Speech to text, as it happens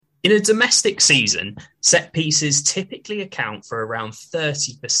In a domestic season, set pieces typically account for around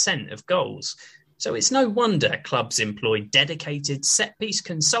 30% of goals. So it's no wonder clubs employ dedicated set piece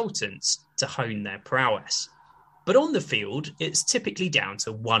consultants to hone their prowess. But on the field, it's typically down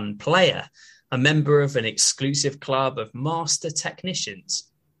to one player, a member of an exclusive club of master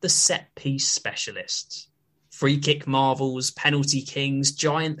technicians, the set piece specialists. Free kick marvels, penalty kings,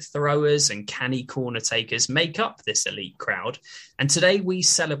 giant throwers, and canny corner takers make up this elite crowd. And today we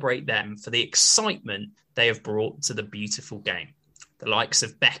celebrate them for the excitement they have brought to the beautiful game. The likes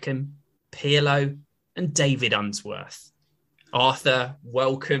of Beckham, Pirlo, and David Unsworth. Arthur,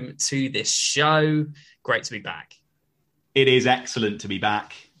 welcome to this show. Great to be back. It is excellent to be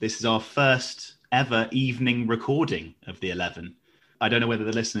back. This is our first ever evening recording of the 11. I don't know whether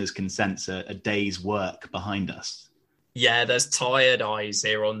the listeners can sense a day's work behind us. Yeah, there's tired eyes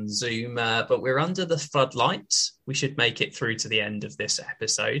here on Zoom, but we're under the floodlights. We should make it through to the end of this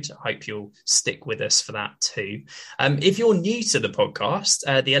episode. I hope you'll stick with us for that too. If you're new to the podcast,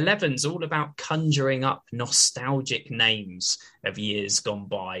 the 11's all about conjuring up nostalgic names of years gone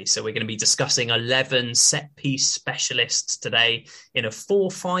by. So we're going to be discussing 11 set-piece specialists today in a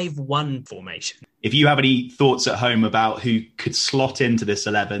 4-5-1 formation. If you have any thoughts at home about who could slot into this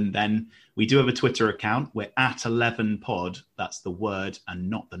 11, then we do have a Twitter account. We're at 11pod. That's the word and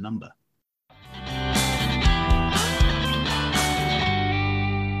not the number.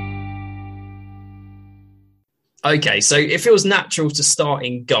 Okay, so it feels natural to start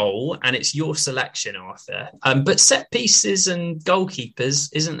in goal, and it's your selection, Arthur. But set pieces and goalkeepers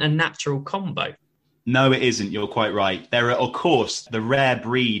isn't a natural combo. No, it isn't. You're quite right. There are, of course, the rare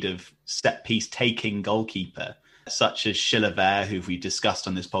breed of set-piece taking goalkeeper, such as Chilavert, who we've discussed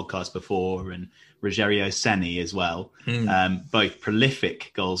on this podcast before, and Rogério Ceni as well. Both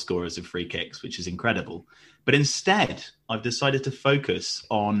prolific goal scorers of free kicks, which is incredible. But instead, I've decided to focus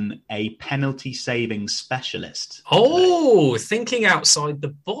on a penalty-saving specialist. Oh, thinking outside the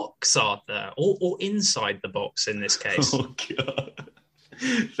box, Arthur, or inside the box in this case. Oh, God.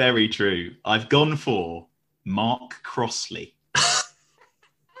 Very true. I've gone for Mark Crossley.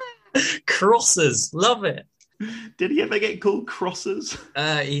 Crossers, love it. Did he ever get called Crossers?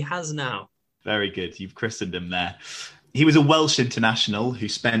 He has now. Very good. You've christened him there. He was a Welsh international who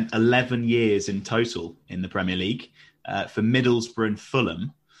spent 11 years in total in the Premier League for Middlesbrough and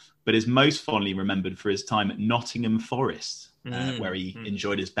Fulham, but is most fondly remembered for his time at Nottingham Forest, where he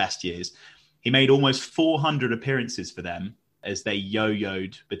enjoyed his best years. He made almost 400 appearances for them as they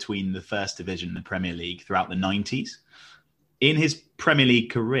yo-yoed between the First Division and the Premier League throughout the 90s. In his Premier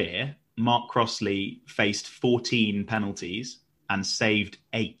League career, Mark Crossley faced 14 penalties and saved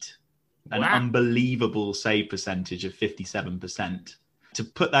 8. An unbelievable save percentage of 57%. To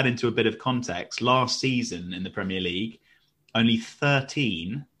put that into a bit of context, last season in the Premier League, only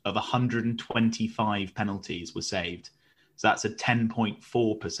 13 of 125 penalties were saved. So that's a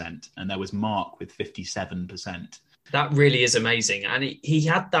 10.4%. And there was Mark with 57%. That really is amazing. And he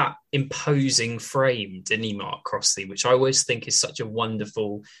had that imposing frame, didn't he, Mark Crossley, which I always think is such a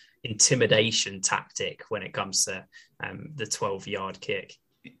wonderful intimidation tactic when it comes to the 12-yard kick.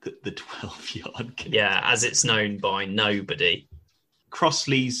 The 12-yard kick. Yeah, as it's known by nobody.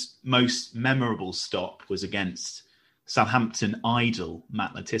 Crossley's most memorable stop was against Southampton idol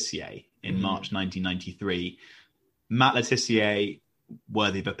Matt Le Tissier in March 1993. Matt Le Tissier,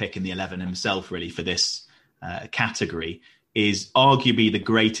 worthy of a pick in the 11 himself, really, for this category, is arguably the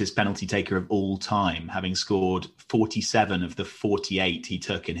greatest penalty taker of all time, having scored 47 of the 48 he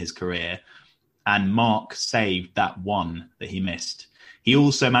took in his career. And Mark saved that one that he missed. He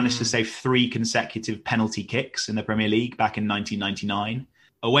also managed to save 3 consecutive penalty kicks in the Premier League back in 1999.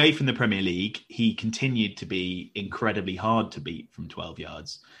 Away from the Premier League, he continued to be incredibly hard to beat from 12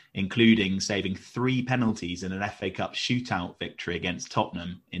 yards, including saving 3 penalties in an FA Cup shootout victory against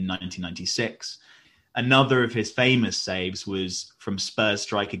Tottenham in 1996. Another of his famous saves was from Spurs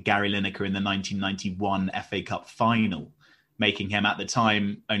striker Gary Lineker in the 1991 FA Cup final, making him at the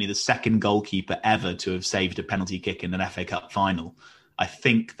time only the second goalkeeper ever to have saved a penalty kick in an FA Cup final. I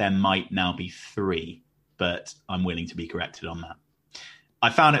think there might now be 3, but I'm willing to be corrected on that. I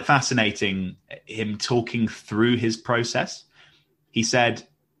found it fascinating, him talking through his process. He said,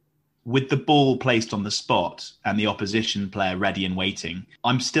 with the ball placed on the spot and the opposition player ready and waiting,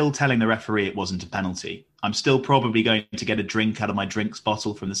 I'm still telling the referee it wasn't a penalty. I'm still probably going to get a drink out of my drinks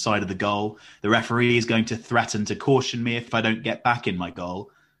bottle from the side of the goal. The referee is going to threaten to caution me if I don't get back in my goal.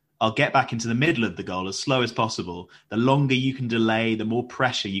 I'll get back into the middle of the goal as slow as possible. The longer you can delay, the more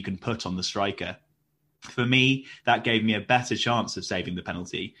pressure you can put on the striker. For me, that gave me a better chance of saving the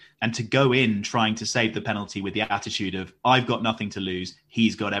penalty. And to go in trying to save the penalty with the attitude of, I've got nothing to lose,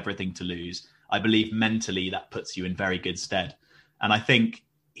 he's got everything to lose, I believe mentally that puts you in very good stead. And I think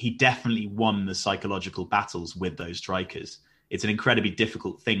he definitely won the psychological battles with those strikers. It's an incredibly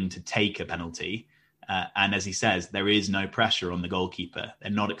difficult thing to take a penalty. And as he says, there is no pressure on the goalkeeper. They're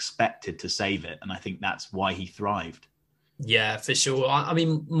not expected to save it. And I think that's why he thrived. Yeah, for sure. I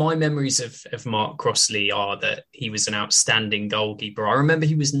mean, my memories of Mark Crossley are that he was an outstanding goalkeeper. I remember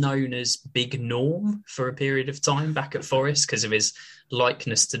he was known as Big Norm for a period of time back at Forest because of his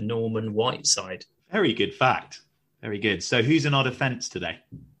likeness to Norman Whiteside. Very good fact. Very good. So who's in our defence today?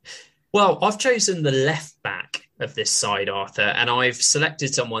 Well, I've chosen the left back of this side, Arthur, and I've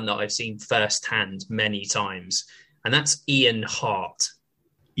selected someone that I've seen firsthand many times, and that's Ian Hart.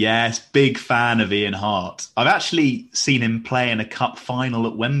 Yes, big fan of Ian Hart. I've actually seen him play in a cup final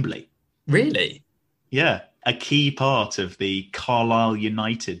at Wembley. Really? Yeah, a key part of the Carlisle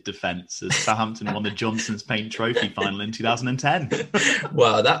United defence as Southampton won the Johnstone's Paint Trophy final in 2010.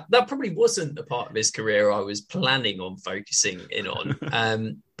 Well, that probably wasn't the part of his career I was planning on focusing in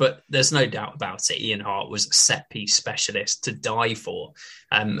on. But there's no doubt about it. Ian Hart was a set-piece specialist to die for.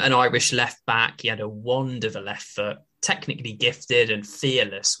 An Irish left-back. He had a wand of a left foot, technically gifted and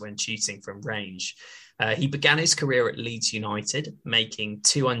fearless when shooting from range. He began his career at Leeds United, making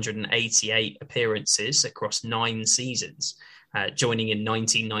 288 appearances across 9 seasons, joining in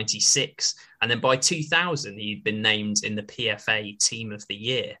 1996. And then by 2000, he'd been named in the PFA Team of the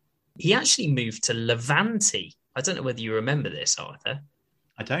Year. He actually moved to Levante. I don't know whether you remember this, Arthur.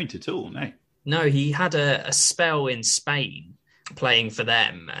 I don't at all, no. No, he had a spell in Spain playing for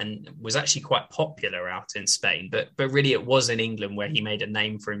them and was actually quite popular out in Spain. But really it was in England where he made a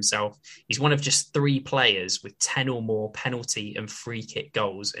name for himself. He's one of just 3 players with 10 or more penalty and free kick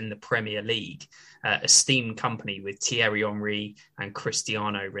goals in the Premier League, esteemed company with Thierry Henry and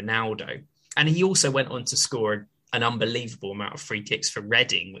Cristiano Ronaldo. And he also went on to score an unbelievable amount of free kicks for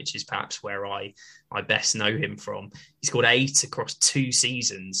Reading, which is perhaps where I best know him from. He scored 8 across 2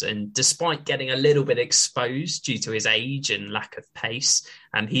 seasons. And despite getting a little bit exposed due to his age and lack of pace,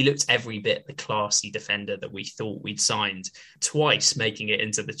 he looked every bit the classy defender that we thought we'd signed, twice making it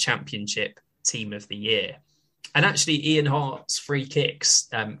into the Championship Team of the Year. And actually, Ian Hart's free kicks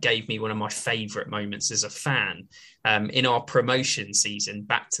gave me one of my favourite moments as a fan. In our promotion season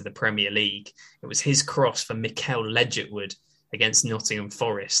back to the Premier League, it was his cross for Mikel Ledgerwood against Nottingham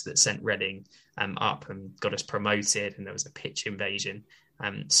Forest that sent Reading up and got us promoted, and there was a pitch invasion.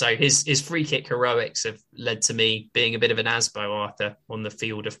 So his free kick heroics have led to me being a bit of an Asbo, Arthur, on the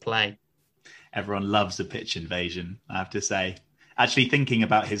field of play. Everyone loves a pitch invasion, I have to say. Actually thinking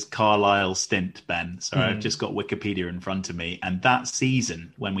about his Carlisle stint, Ben, so I've just got Wikipedia in front of me, and that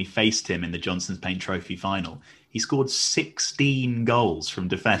season when we faced him in the Johnstone's Paint Trophy final, he scored 16 goals from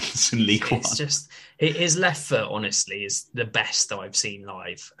defence in League One. It's just, his left foot, honestly, is the best I've seen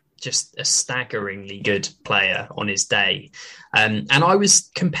live. Just a staggeringly good player on his day. And I was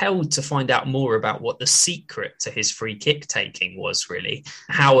compelled to find out more about what the secret to his free kick taking was, really.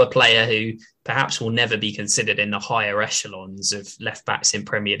 How a player who perhaps will never be considered in the higher echelons of left-backs in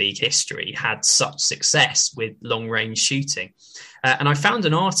Premier League history had such success with long-range shooting. And I found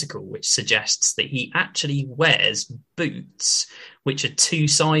an article which suggests that he actually wears boots which are 2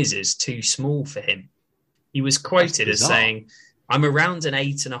 sizes too small for him. He was quoted as saying, "I'm around an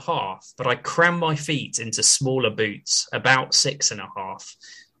 8.5, but I cram my feet into smaller boots, about 6.5.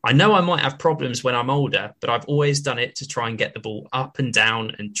 I know I might have problems when I'm older, but I've always done it to try and get the ball up and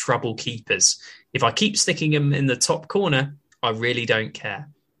down and trouble keepers. If I keep sticking them in the top corner, I really don't care."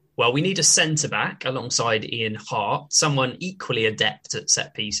 Well, we need a centre-back alongside Ian Hart, someone equally adept at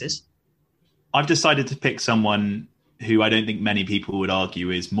set pieces. I've decided to pick someone who I don't think many people would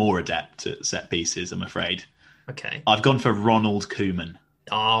argue is more adept at set pieces, I'm afraid. Okay. I've gone for Ronald Koeman.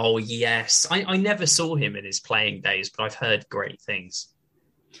 Oh, yes. I never saw him in his playing days, but I've heard great things.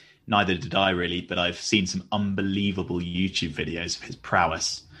 Neither did I, really, but I've seen some unbelievable YouTube videos of his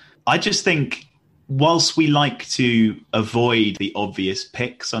prowess. I just think, whilst we like to avoid the obvious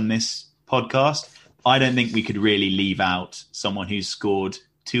picks on this podcast, I don't think we could really leave out someone who's scored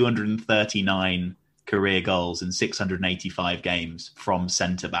 239 career goals in 685 games from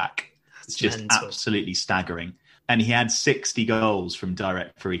centre-back. It's just mental. Absolutely staggering. And he had 60 goals from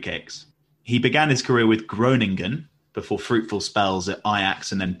direct free kicks. He began his career with Groningen before fruitful spells at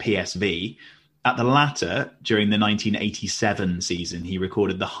Ajax and then PSV. At the latter, during the 1987 season, he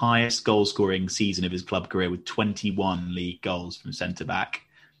recorded the highest goal-scoring season of his club career with 21 league goals from centre-back.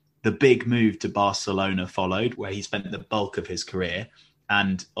 The big move to Barcelona followed, where he spent the bulk of his career.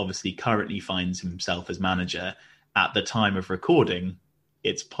 and obviously currently finds himself as manager. At the time of recording,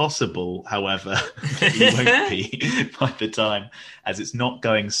 it's possible, however, that he won't be by the time, as it's not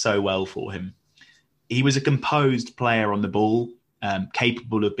going so well for him. He was a composed player on the ball,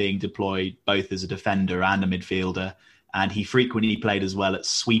 capable of being deployed both as a defender and a midfielder, and he frequently played as well at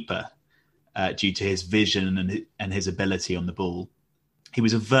sweeper due to his vision and his ability on the ball. He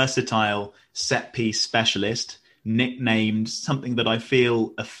was a versatile set-piece specialist, nicknamed something that I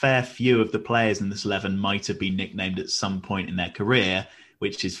feel a fair few of the players in this 11 might have been nicknamed at some point in their career,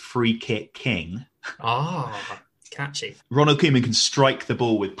 which is Free Kick King. Catchy. Ronald Koeman can strike the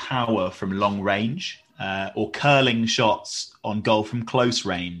ball with power from long range or curling shots on goal from close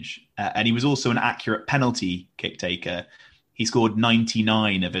range. And he was also an accurate penalty kick taker. He scored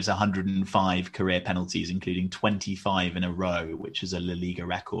 99 of his 105 career penalties, including 25 in a row, which is a La Liga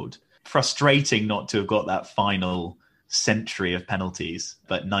record. Frustrating not to have got that final century of penalties,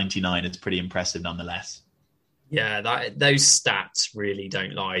 but 99 is pretty impressive nonetheless. Yeah, those stats really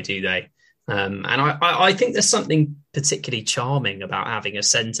don't lie, do they? And I think there's something particularly charming about having a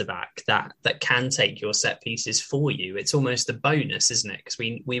centre-back that can take your set pieces for you. It's almost a bonus, isn't it? Because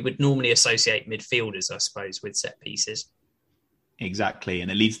we would normally associate midfielders, I suppose, with set pieces. Exactly,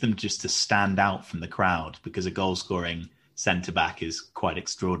 and it leads them just to stand out from the crowd because a goal-scoring centre-back is quite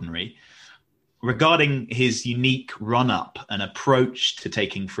extraordinary. Regarding his unique run-up and approach to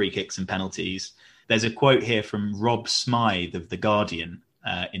taking free kicks and penalties, there's a quote here from Rob Smythe of The Guardian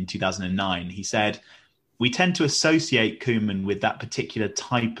in 2009. He said, "We tend to associate Koeman with that particular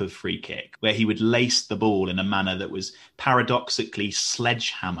type of free kick, where he would lace the ball in a manner that was paradoxically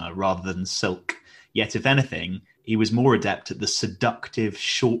sledgehammer rather than silk. Yet, if anything, he was more adept at the seductive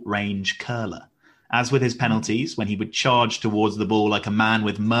short-range curler. As with his penalties, when he would charge towards the ball like a man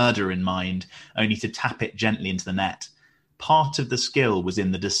with murder in mind, only to tap it gently into the net. Part of the skill was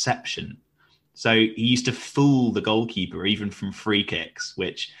in the deception. So he used to fool the goalkeeper, even from free kicks,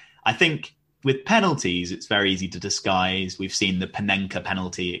 which I think with penalties, it's very easy to disguise. We've seen the Panenka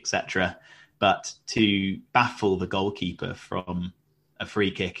penalty, etc. But to baffle the goalkeeper from a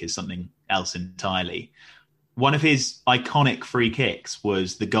free kick is something else entirely. One of his iconic free kicks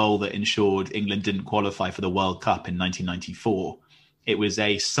was the goal that ensured England didn't qualify for the World Cup in 1994. It was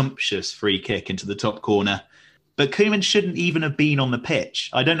a sumptuous free kick into the top corner. But Koeman shouldn't even have been on the pitch.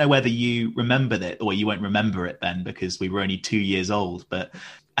 I don't know whether you remember that, or you won't remember it then because we were only 2 years old. But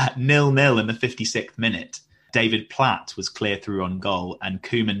at 0-0 in the 56th minute, David Platt was clear through on goal and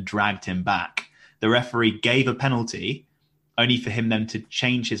Koeman dragged him back. The referee gave a penalty, only for him then to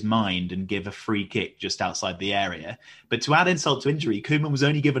change his mind and give a free kick just outside the area. But to add insult to injury, Koeman was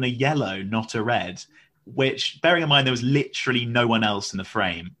only given a yellow, not a red, which, bearing in mind there was literally no one else in the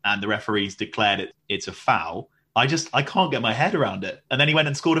frame and the referees declared it's a foul. I can't get my head around it. And then he went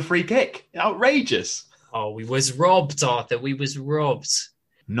and scored a free kick. Outrageous. Oh, we was robbed, Arthur. We was robbed.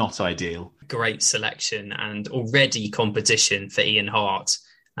 Not ideal. Great selection and already competition for Ian Hart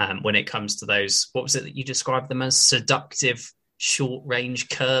when it comes to those, what was it that you described them as? Seductive short-range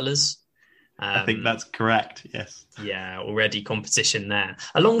curlers? I think that's correct, yes. Yeah, already competition there.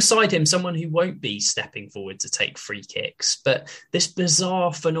 Alongside him, someone who won't be stepping forward to take free kicks. But this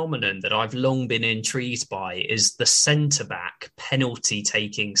bizarre phenomenon that I've long been intrigued by is the centre-back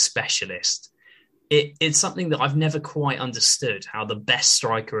penalty-taking specialist. It's something that I've never quite understood, how the best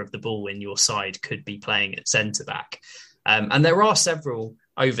striker of the ball in your side could be playing at centre-back. And there are several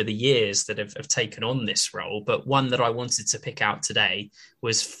over the years that have taken on this role, but one that I wanted to pick out today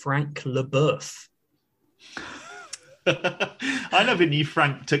was Frank Leboeuf. I never knew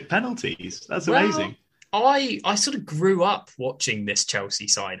Frank took penalties. That's amazing. I sort of grew up watching this Chelsea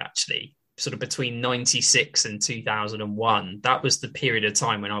side, actually, sort of between 96 and 2001. That was the period of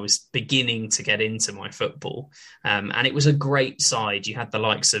time when I was beginning to get into my football. And it was a great side. You had the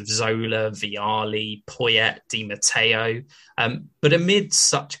likes of Zola, Vialli, Poyet, Di Matteo. But amid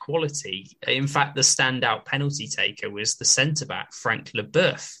such quality, in fact, the standout penalty taker was the centre-back, Frank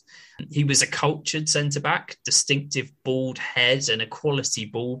Leboeuf. He was a cultured centre-back, distinctive bald head and a quality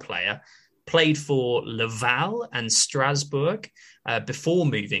ball player. Played for Laval and Strasbourg before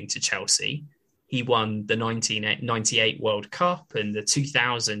moving to Chelsea. He won the 1998 World Cup and the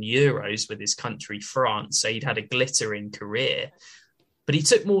 2000 Euros with his country, France. So he'd had a glittering career. But he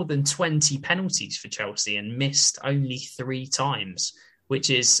took more than 20 penalties for Chelsea and missed only 3 times, which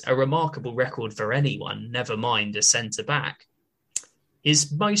is a remarkable record for anyone, never mind a centre-back.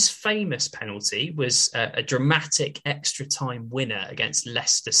 His most famous penalty was a dramatic extra time winner against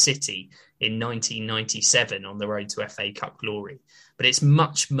Leicester City in 1997 on the road to FA Cup glory. But it's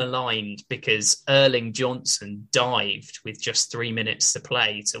much maligned because Erling Johnson dived with just 3 minutes to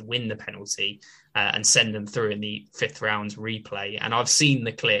play to win the penalty and send them through in the fifth round replay. And I've seen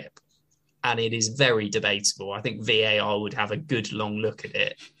the clip and it is very debatable. I think VAR would have a good long look at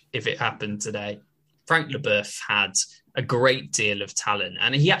it if it happened today. Frank Leboeuf had a great deal of talent,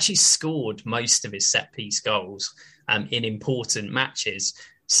 and he actually scored most of his set-piece goals in important matches.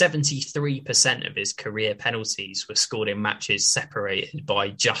 73% of his career penalties were scored in matches separated by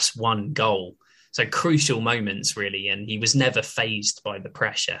just one goal. So crucial moments, really, and he was never fazed by the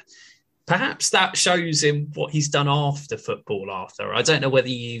pressure. Perhaps that shows him what he's done after football, Arthur. I don't know whether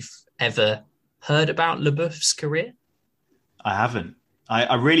you've ever heard about Leboeuf's career. I haven't.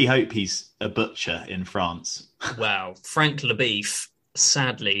 I really hope he's a butcher in France. Well, Frank Leboeuf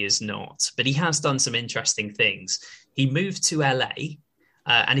sadly is not, but he has done some interesting things. He moved to LA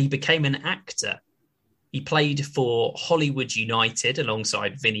and he became an actor. He played for Hollywood United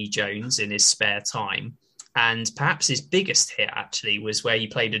alongside Vinnie Jones in his spare time. And perhaps his biggest hit actually was where he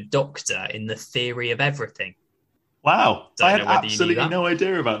played a doctor in The Theory of Everything. Wow. I had absolutely no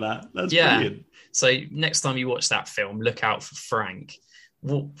idea about that. That's brilliant. So next time you watch that film, look out for Frank.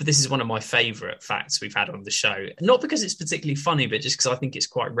 Well, this is one of my favourite facts we've had on the show. Not because it's particularly funny, but just because I think it's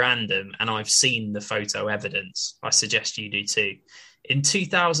quite random and I've seen the photo evidence. I suggest you do too. In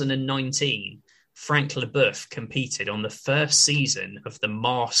 2019, Frank Leboeuf competed on the first season of The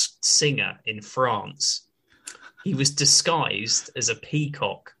Masked Singer in France. He was disguised as a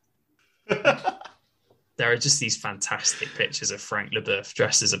peacock. There are just these fantastic pictures of Frank Leboeuf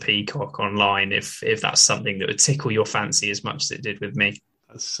dressed as a peacock online, if that's something that would tickle your fancy as much as it did with me.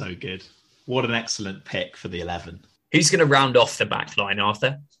 That's so good. What an excellent pick for the 11. Who's going to round off the back line,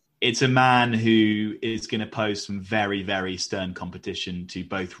 Arthur? It's a man who is going to pose some very, very stern competition to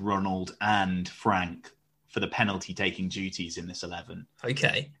both Ronald and Frank for the penalty-taking duties in this 11.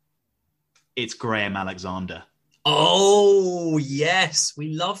 Okay. It's Graham Alexander. Oh, yes.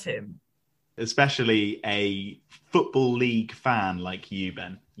 We love him. Especially a Football League fan like you,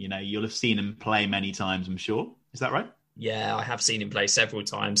 Ben. You know, you'll have seen him play many times, I'm sure. Is that right? Yeah, I have seen him play several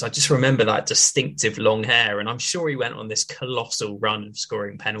times. I just remember that distinctive long hair, and I'm sure he went on this colossal run of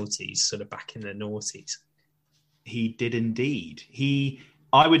scoring penalties sort of back in the noughties. He did indeed. He,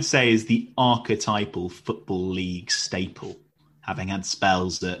 I would say, is the archetypal Football League staple, having had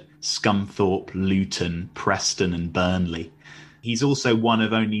spells at Scunthorpe, Luton, Preston and Burnley. He's also one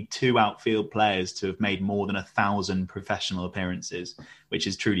of only 2 outfield players to have made more than 1,000 professional appearances, which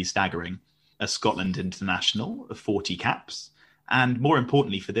is truly staggering. A Scotland international of 40 caps, and more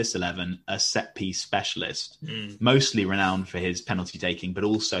importantly for this 11, a set-piece specialist, mostly renowned for his penalty taking, but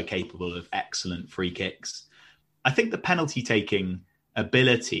also capable of excellent free kicks. I think the penalty taking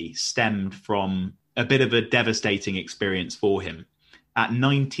ability stemmed from a bit of a devastating experience for him. At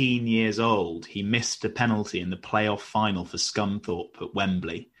 19 years old, he missed a penalty in the playoff final for Scunthorpe at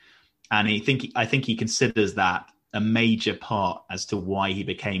Wembley. And I think he considers that a major part as to why he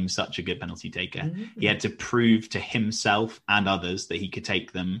became such a good penalty taker. Mm-hmm. He had to prove to himself and others that he could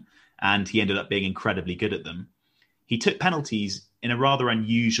take them, and he ended up being incredibly good at them. He took penalties in a rather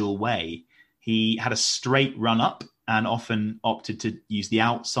unusual way. He had a straight run up and often opted to use the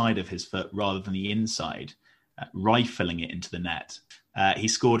outside of his foot rather than the inside, rifling it into the net. He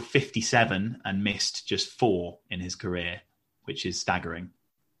scored 57 and missed just 4 in his career, which is staggering.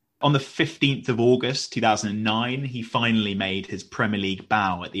 On the 15th of August 2009, he finally made his Premier League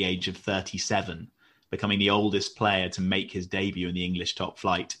bow at the age of 37, becoming the oldest player to make his debut in the English top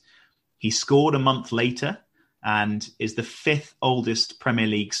flight. He scored a month later and is the 5th oldest Premier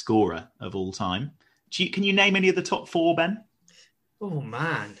League scorer of all time. Can you name any of the top 4, Ben? Oh,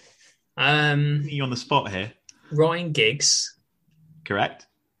 man. You're on the spot here. Ryan Giggs. Correct.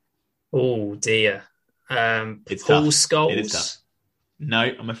 Oh, dear. It's Paul tough. Scholes. It is tough. No,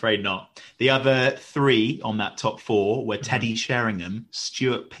 I'm afraid not. The other 3 on that top 4 were Teddy Sheringham,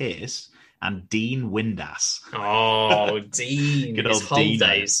 Stuart Pearce, and Dean Windass. Oh, Dean. Good old Dean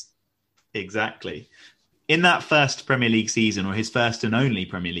days. Exactly. In that first Premier League season, or his first and only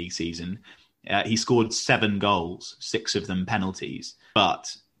Premier League season, he scored 7 goals, 6 of them penalties.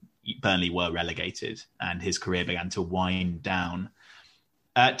 But Burnley were relegated and his career began to wind down.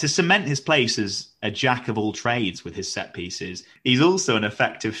 To cement his place as a jack of all trades with his set pieces, he's also an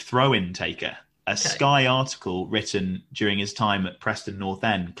effective throw-in taker. A Sky article written during his time at Preston North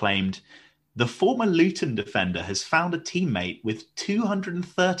End claimed The former Luton defender has found a teammate with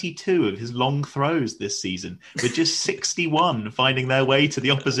 232 of his long throws this season, with just 61 finding their way to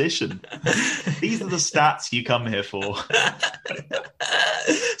the opposition. These are the stats you come here for.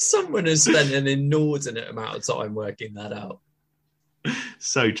 Someone has spent an inordinate amount of time working that out.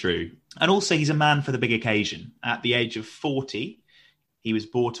 So true. And also, he's a man for the big occasion. At the age of 40, he was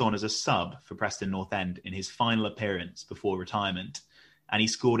brought on as a sub for Preston North End in his final appearance before retirement. And he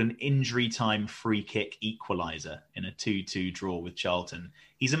scored an injury-time free kick equaliser in a 2-2 draw with Charlton.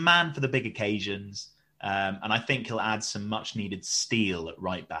 He's a man for the big occasions, and I think he'll add some much-needed steel at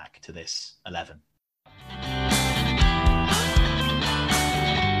right-back to this 11.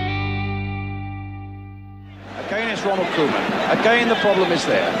 Again, it's Ronald Koeman. Again, the problem is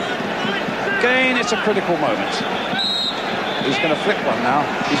there. Again, it's a critical moment. He's going to flip one now.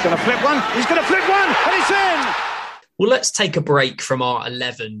 He's going to flip one. He's going to flip one, and it's in! Well, let's take a break from our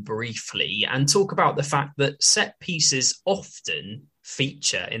 11 briefly and talk about the fact that set pieces often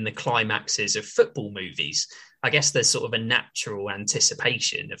feature in the climaxes of football movies. I guess there's sort of a natural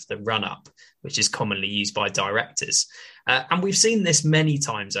anticipation of the run-up, which is commonly used by directors. And we've seen this many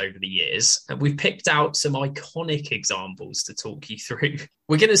times over the years. And we've picked out some iconic examples to talk you through.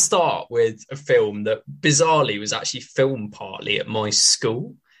 We're going to start with a film that bizarrely was actually filmed partly at my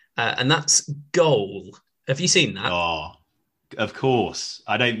school, and that's Goal. Have you seen that? Oh, of course.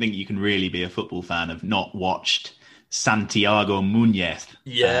 I don't think you can really be a football fan of not watched Santiago Munez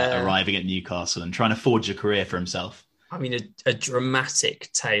arriving at Newcastle and trying to forge a career for himself. I mean, a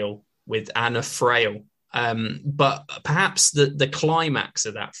dramatic tale with Anna Frail. But perhaps the climax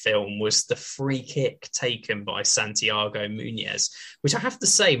of that film was the free kick taken by Santiago Munez, which I have to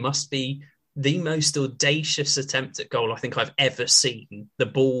say must be the most audacious attempt at goal I think I've ever seen. The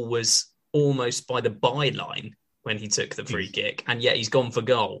ball was almost by the byline when he took the free kick, and yet he's gone for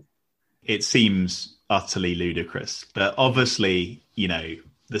goal. It seems utterly ludicrous, but obviously, you know,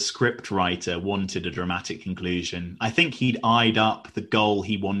 the script writer wanted a dramatic conclusion. I think he'd eyed up the goal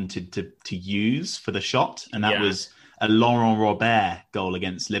he wanted to use for the shot, and that was a Laurent Robert goal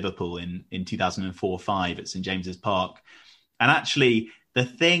against Liverpool in 2004-05 at St James's Park. And actually, the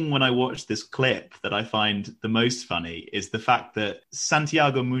thing when I watch this clip that I find the most funny is the fact that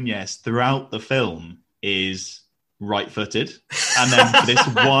Santiago Munez throughout the film is right-footed. And then for this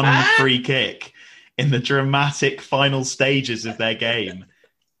one free kick in the dramatic final stages of their game,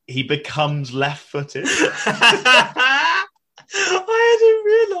 he becomes left-footed. I hadn't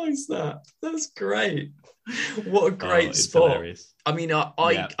realised that. That's great. What a great spot. Hilarious. I mean,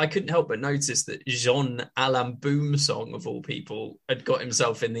 I couldn't help but notice that Jean-Alain Boumsong, of all people, had got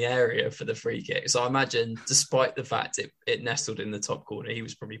himself in the area for the free kick. So I imagine, despite the fact it nestled in the top corner, he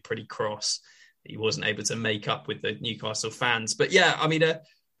was probably pretty cross that he wasn't able to make up with the Newcastle fans. But yeah, I mean, a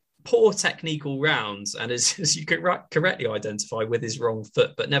poor technical rounds, and as you could correctly identify, with his wrong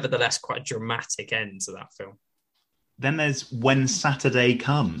foot, but nevertheless quite a dramatic end to that film. Then there's When Saturday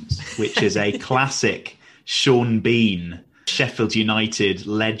Comes, which is a classic Sean Bean, Sheffield United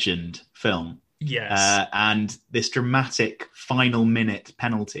legend film. Yes. And this dramatic final minute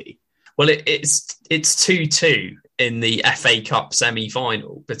penalty. Well, it's 2-2 in the FA Cup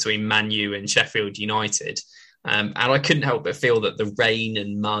semi-final between Man U and Sheffield United. And I couldn't help but feel that the rain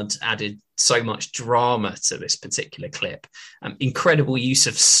and mud added so much drama to this particular clip. Incredible use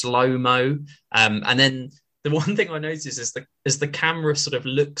of slow-mo. And then the one thing I noticed is as the camera sort of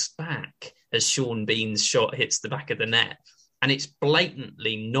looks back as Sean Bean's shot hits the back of the net, and it's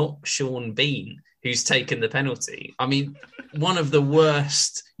blatantly not Sean Bean who's taken the penalty. I mean, one of the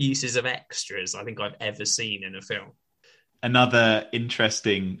worst uses of extras I think I've ever seen in a film. Another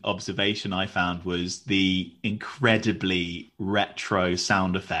interesting observation I found was the incredibly retro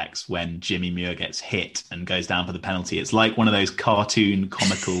sound effects when Jimmy Muir gets hit and goes down for the penalty. It's like one of those cartoon,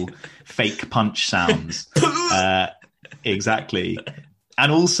 comical, fake punch sounds. Exactly.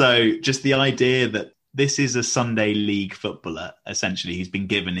 And also just the idea that this is a Sunday League footballer, essentially. He's been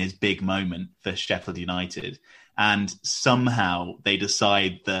given his big moment for Sheffield United. And somehow they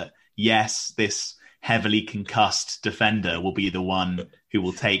decide that, yes, this heavily concussed defender will be the one who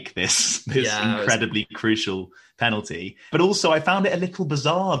will take this incredibly crucial penalty. But also I found it a little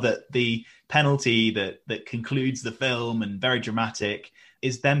bizarre that the penalty that concludes the film and very dramatic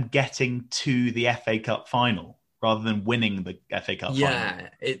is them getting to the FA Cup final rather than winning the FA Cup final. Yeah,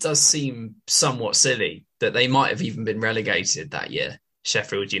 it does seem somewhat silly that they might have even been relegated that year,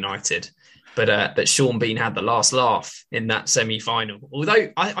 Sheffield United. But Sean Bean had the last laugh in that semi-final.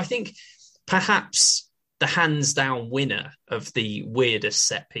 Although I think perhaps the hands-down winner of the weirdest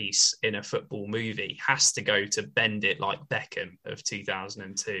set piece in a football movie has to go to Bend It Like Beckham of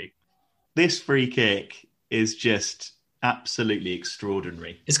 2002. This free kick is just absolutely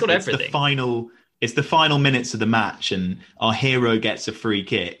extraordinary. It's got everything. It's the final minutes of the match, and our hero gets a free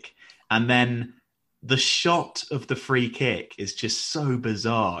kick. And then the shot of the free kick is just so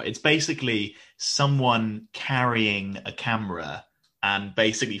bizarre. It's basically someone carrying a camera and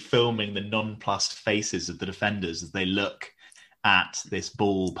basically filming the nonplussed faces of the defenders as they look at this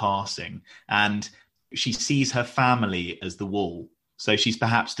ball passing. And she sees her family as the wall. So she's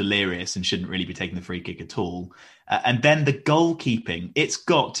perhaps delirious and shouldn't really be taking the free kick at all. And then the goalkeeping, it's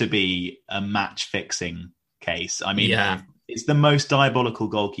got to be a match-fixing case. I mean, It's the most diabolical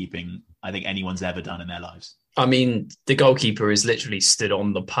goalkeeping I think anyone's ever done in their lives. I mean, the goalkeeper is literally stood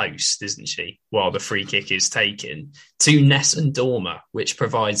on the post, isn't she, while the free kick is taken to Nessun Dorma, which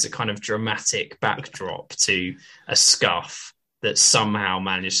provides a kind of dramatic backdrop to a scuff that somehow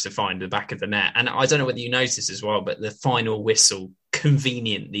managed to find the back of the net. And I don't know whether you noticed as well, but the final whistle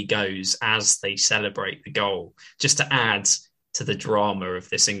conveniently goes as they celebrate the goal, just to add to the drama of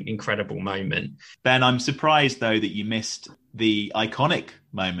this incredible moment. Ben, I'm surprised, though, that you missed the iconic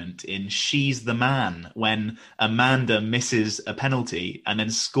moment in She's the Man, when Amanda misses a penalty and then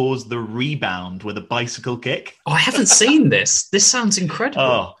scores the rebound with a bicycle kick. Oh, I haven't seen this. This sounds incredible.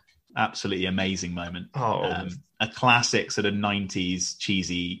 Oh, absolutely amazing moment. Oh, a classic sort of 90s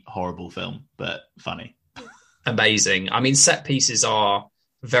cheesy, horrible film, but funny. Amazing. I mean, set pieces are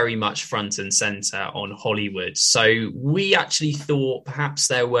very much front and center on Hollywood. So we actually thought perhaps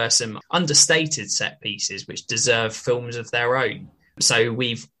there were some understated set pieces which deserve films of their own. So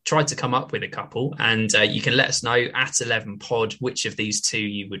we've tried to come up with a couple, and you can let us know at 11pod which of these two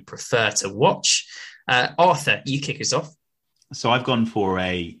you would prefer to watch. Arthur, you kick us off. So I've gone for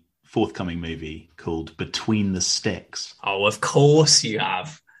a forthcoming movie called Between the Sticks. Oh, of course you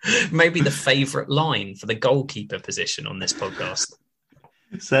have. Maybe the favourite line for the goalkeeper position on this podcast.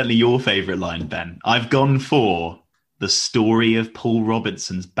 Certainly your favourite line, Ben. I've gone for the story of Paul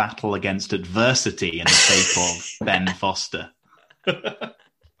Robinson's battle against adversity in the shape of Ben Foster.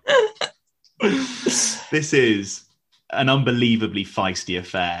 This is an unbelievably feisty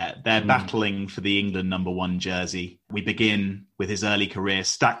affair. They're battling for the England #1 jersey. We begin with his early career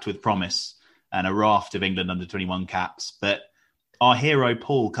stacked with promise and a raft of England under-21 caps. But our hero,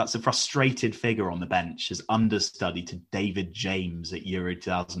 Paul, cuts a frustrated figure on the bench as understudy to David James at Euro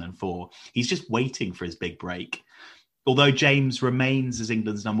 2004. He's just waiting for his big break. Although James remains as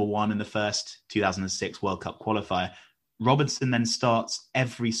England's #1 in the first 2006 World Cup qualifier, Robinson then starts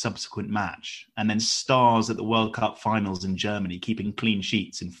every subsequent match and then stars at the World Cup finals in Germany, keeping clean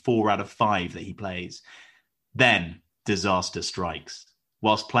sheets in 4 out of 5 that he plays. Then disaster strikes.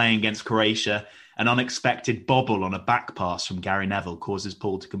 Whilst playing against Croatia, an unexpected bobble on a back pass from Gary Neville causes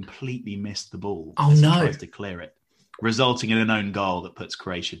Paul to completely miss the ball as he tries to clear it, resulting in an own goal that puts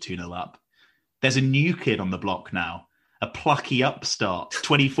Croatia 2-0 up. There's a new kid on the block now, a plucky upstart.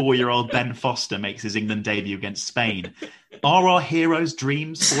 24-year-old Ben Foster makes his England debut against Spain. Are our hero's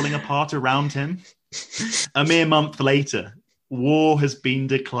dreams falling apart around him? A mere month later, war has been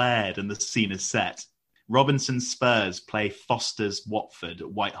declared and the scene is set. Robinson's Spurs play Foster's Watford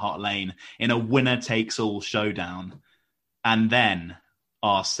at White Hart Lane in a winner-takes-all showdown. And then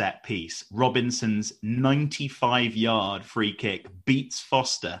our set piece. Robinson's 95-yard free kick beats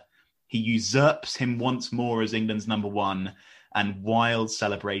Foster. He usurps him once more as England's #1, and wild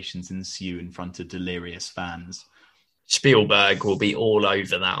celebrations ensue in front of delirious fans. Spielberg will be all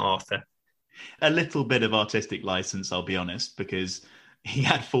over that, Arthur. A little bit of artistic license, I'll be honest, because he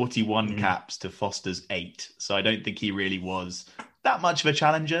had 41 caps to Foster's 8. So I don't think he really was that much of a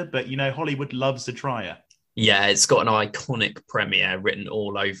challenger, but, you know, Hollywood loves a trier. Yeah, it's got an iconic premiere written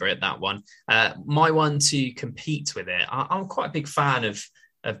all over it, that one. My one to compete with it, I'm quite a big fan of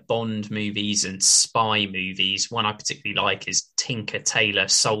Bond movies and spy movies. One I particularly like is Tinker Tailor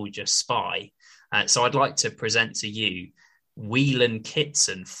Soldier Spy. So I'd like to present to you Whelan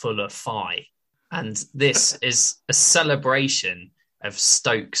Kitson Fuller Fye. And this is a celebration of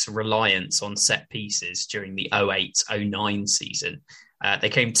Stoke's reliance on set pieces during the 08-09 season. They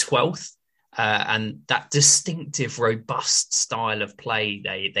came 12th, and that distinctive, robust style of play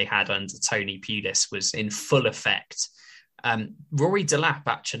they had under Tony Pulis was in full effect. Rory Delap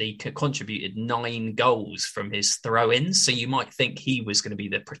actually contributed 9 goals from his throw-ins, so you might think he was going to be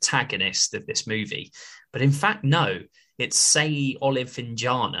the protagonist of this movie. But in fact, no, it's Seyi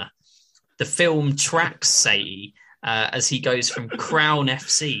Olifinjana. The film tracks Seyi as he goes from Crown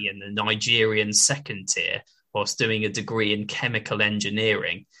FC in the Nigerian second tier whilst doing a degree in chemical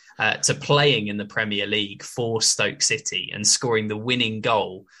engineering, to playing in the Premier League for Stoke City and scoring the winning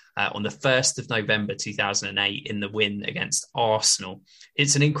goal on the 1st of November 2008 in the win against Arsenal.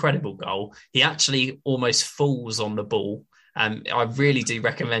 It's an incredible goal. He actually almost falls on the ball. I really do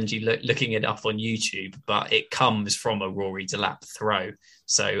recommend you looking it up on YouTube, but it comes from a Rory Delap throw.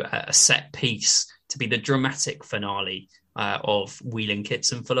 So a set piece to be the dramatic finale of Whelan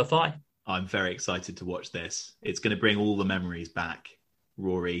Kitson Full of Fire. I'm very excited to watch this. It's going to bring all the memories back.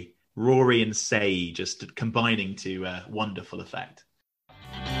 Rory and Say just combining to wonderful effect.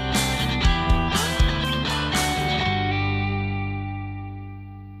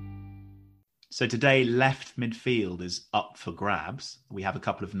 So today, left midfield is up for grabs. We have a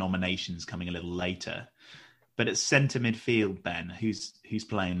couple of nominations coming a little later. But at centre midfield, Ben, who's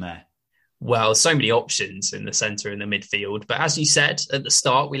playing there? Well, so many options in the centre and the midfield. But as you said at the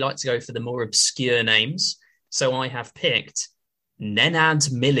start, we like to go for the more obscure names. So I have picked Nenad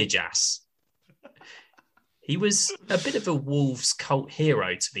Milijas. He was a bit of a Wolves cult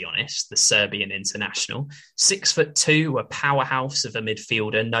hero, to be honest, the Serbian international. 6'2", a powerhouse of a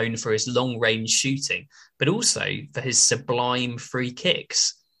midfielder known for his long-range shooting, but also for his sublime free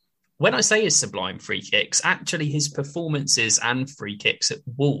kicks. When I say his sublime free kicks, actually his performances and free kicks at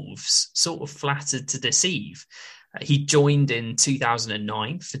Wolves sort of flattered to deceive. He joined in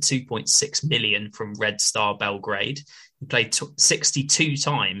 2009 for 2.6 million from Red Star Belgrade. He played 62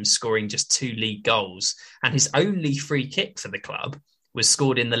 times, scoring just 2 league goals. And his only free kick for the club was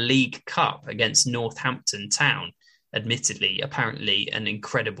scored in the League Cup against Northampton Town. Admittedly, apparently an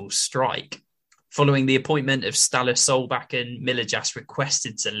incredible strike. Following the appointment of Ståle Solbakken, Milijas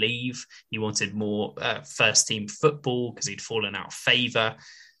requested to leave. He wanted more first-team football because he'd fallen out of favour.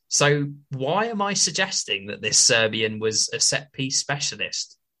 So why am I suggesting that this Serbian was a set-piece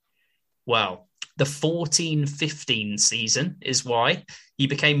specialist? Well, the 14-15 season is why. He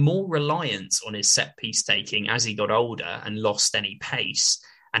became more reliant on his set-piece taking as he got older and lost any pace.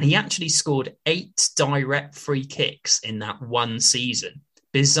 And he actually scored 8 direct free kicks in that one season,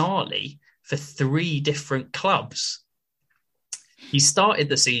 bizarrely, for 3 different clubs. He started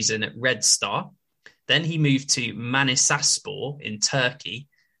the season at Red Star. Then he moved to Manisaspor in Turkey,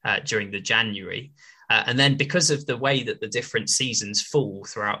 during the January. And then because of the way that the different seasons fall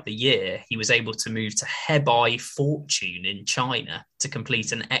throughout the year, he was able to move to Hebei Fortune in China to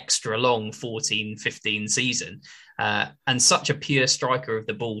complete an extra long 14-15 season. And such a pure striker of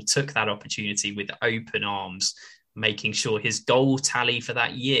the ball took that opportunity with open arms, making sure his goal tally for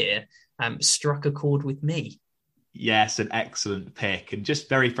that year struck a chord with me. Yes, an excellent pick. And just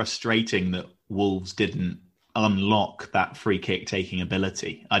very frustrating that Wolves didn't unlock that free kick taking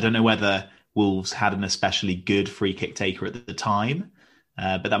ability. I don't know whether Wolves had an especially good free kick taker at the time,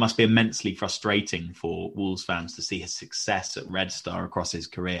 but that must be immensely frustrating for Wolves fans to see his success at Red Star across his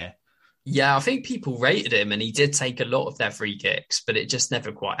career. Yeah, I think people rated him and he did take a lot of their free kicks, but it just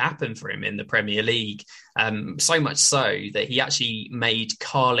never quite happened for him in the Premier League. So much so that he actually made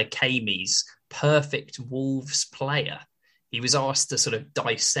Carla Kamey's perfect Wolves player. He was asked to sort of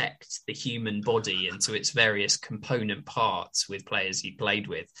dissect the human body into its various component parts with players he played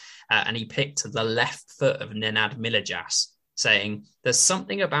with. And he picked the left foot of Nenad Milijas, saying, "There's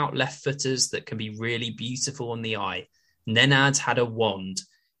something about left footers that can be really beautiful on the eye. Nenad had a wand.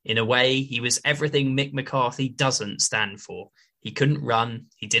 In a way, he was everything Mick McCarthy doesn't stand for. He couldn't run,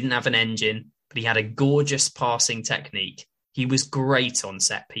 he didn't have an engine, but he had a gorgeous passing technique. He was great on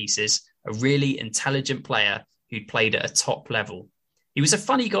set pieces, a really intelligent player who'd played at a top level. He was a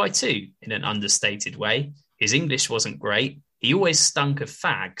funny guy too, in an understated way. His English wasn't great. He always stunk of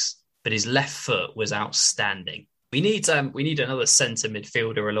fags, but his left foot was outstanding." We need another centre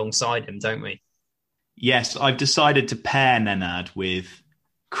midfielder alongside him, don't we? Yes, I've decided to pair Nenad with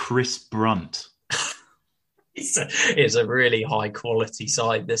Chris Brunt. It's a really high quality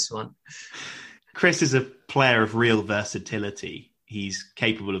side, this one. Chris is a player of real versatility. He's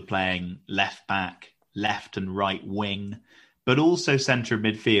capable of playing left back, left and right wing, but also centre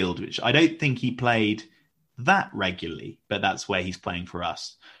midfield, which I don't think he played that regularly, but that's where he's playing for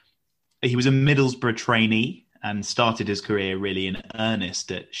us. He was a Middlesbrough trainee and started his career really in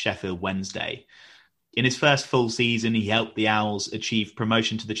earnest at Sheffield Wednesday. In his first full season, he helped the Owls achieve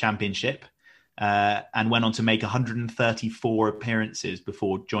promotion to the Championship and went on to make 134 appearances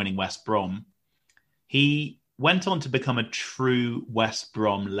before joining West Brom. He went on to become a true West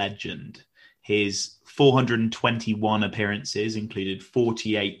Brom legend. His 421 appearances included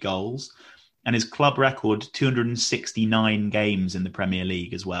 48 goals, and his club record, 269 games in the Premier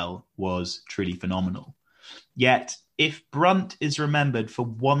League as well, was truly phenomenal. Yet, if Brunt is remembered for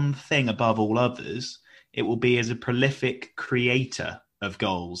one thing above all others, it will be as a prolific creator of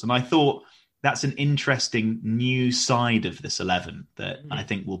goals. And I thought that's an interesting new side of this 11 that I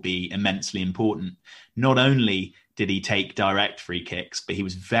think will be immensely important. Not only did he take direct free kicks, but he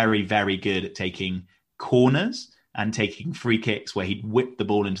was very, very good at taking corners and taking free kicks where he'd whip the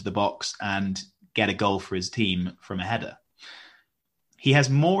ball into the box and get a goal for his team from a header. He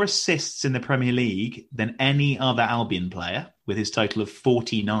has more assists in the Premier League than any other Albion player, with his total of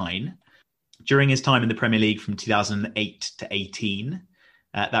 49. During his time in the Premier League from 2008 to 18,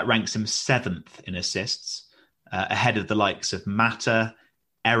 that ranks him 7th in assists, ahead of the likes of Mata,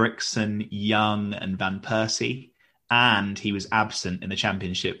 Eriksson, Young and Van Persie. And he was absent in the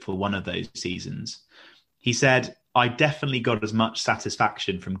Championship for one of those seasons. He said, "I definitely got as much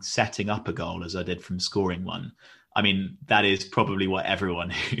satisfaction from setting up a goal as I did from scoring one." I mean, that is probably what everyone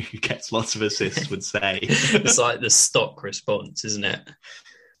who gets lots of assists would say. It's like the stock response, isn't it?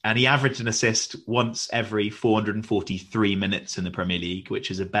 And he averaged an assist once every 443 minutes in the Premier League,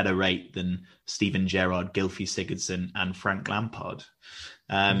 which is a better rate than Steven Gerrard, Gylfi Sigurdsson and Frank Lampard.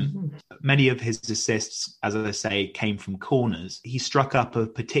 Many of his assists, as I say, came from corners. He struck up a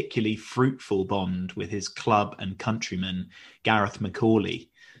particularly fruitful bond with his club and countryman, Gareth McAuley.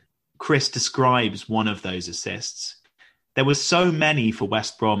 Chris describes one of those assists. "There were so many for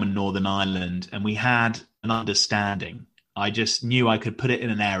West Brom and Northern Ireland, and we had an understanding. I just knew I could put it in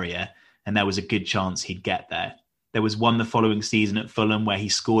an area and there was a good chance he'd get there. There was one the following season at Fulham where he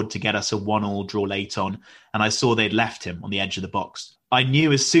scored to get us a 1-1 draw late on, and I saw they'd left him on the edge of the box. I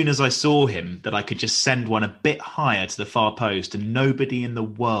knew as soon as I saw him that I could just send one a bit higher to the far post and nobody in the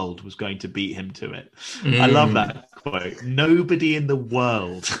world was going to beat him to it." I love that quote. Nobody in the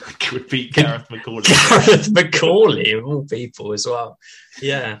world could beat Gareth McAuley. Gareth McAuley, of all people as well.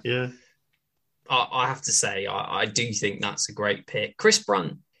 Yeah. I have to say, I do think that's a great pick. Chris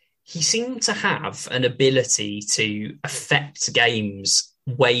Brunt, he seemed to have an ability to affect games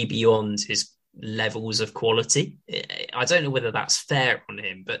way beyond his levels of quality. I don't know whether that's fair on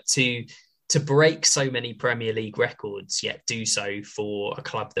him, but to break so many Premier League records, yet do so for a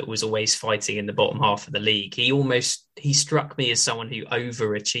club that was always fighting in the bottom half of the league, he struck me as someone who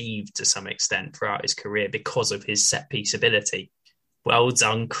overachieved to some extent throughout his career because of his set piece ability. Well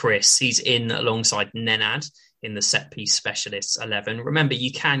done, Chris. He's in alongside Nenad in the set piece specialists 11. Remember,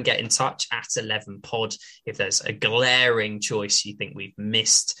 you can get in touch at 11pod if there's a glaring choice you think we've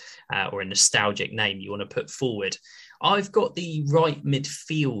missed or a nostalgic name you want to put forward. I've got the right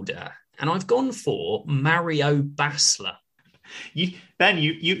midfielder and I've gone for Mario Basler. Ben,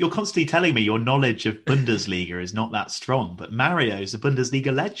 you're constantly telling me your knowledge of Bundesliga is not that strong, but Mario's a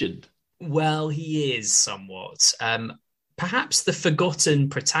Bundesliga legend. Well, he is somewhat. Perhaps the forgotten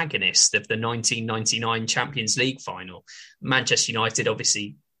protagonist of the 1999 Champions League final. Manchester United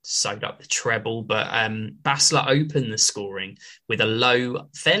obviously sewed up the treble, but Basler opened the scoring with a low,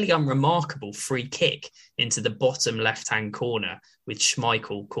 fairly unremarkable free kick into the bottom left-hand corner with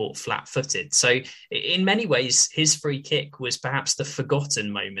Schmeichel caught flat-footed. So in many ways, his free kick was perhaps the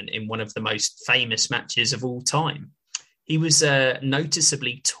forgotten moment in one of the most famous matches of all time. He was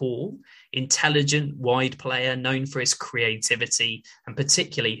noticeably tall, intelligent, wide player, known for his creativity and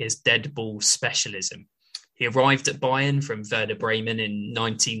particularly his dead ball specialism. He arrived at Bayern from Werder Bremen in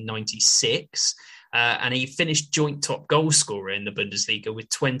 1996, and he finished joint top goal scorer in the Bundesliga with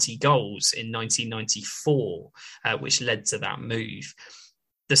 20 goals in 1994, which led to that move.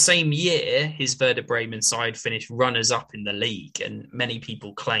 The same year, his Werder Bremen side finished runners-up in the league, and many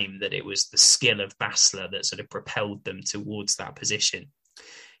people claim that it was the skill of Basler that sort of propelled them towards that position.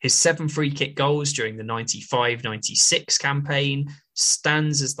 His 7 free-kick goals during the 95-96 campaign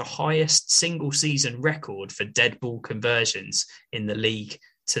stands as the highest single-season record for dead ball conversions in the league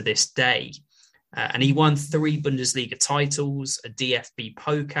to this day. And he won 3 Bundesliga titles, a DFB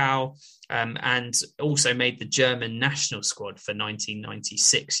Pokal, and also made the German national squad for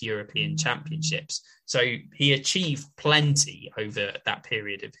 1996 European Championships. So he achieved plenty over that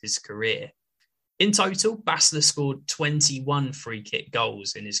period of his career. In total, Basler scored 21 free-kick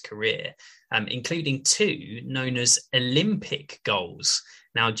goals in his career, including 2 known as Olympic goals.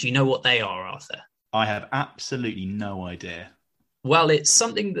 Now, do you know what they are, Arthur? I have absolutely no idea. Well, it's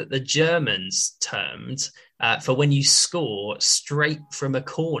something that the Germans termed for when you score straight from a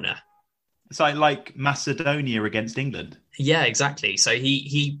corner. It's like Macedonia against England. Yeah, exactly. So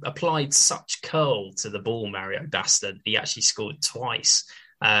he applied such curl to the ball, Mario Basler, that he actually scored twice.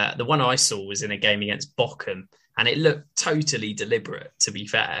 The one I saw was in a game against Bochum, and it looked totally deliberate, to be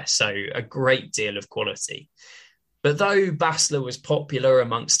fair. So a great deal of quality. But though Basler was popular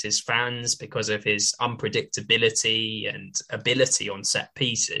amongst his fans because of his unpredictability and ability on set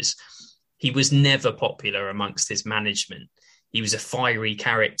pieces, He was never popular amongst his management. He was a fiery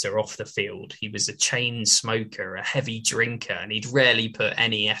character off the field. He was a chain smoker, a heavy drinker, and he'd rarely put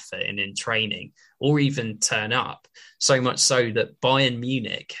any effort in training or even turn up. So much so that Bayern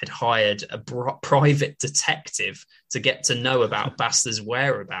Munich had hired a private detective to get to know about Basler's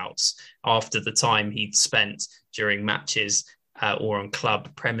whereabouts after the time he'd spent during matches or on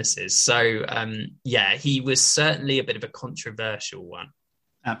club premises. So, he was certainly a bit of a controversial one.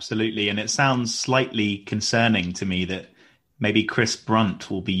 Absolutely. And it sounds slightly concerning to me that maybe Chris Brunt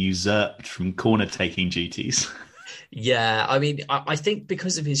will be usurped from corner-taking duties. Yeah, I mean, I think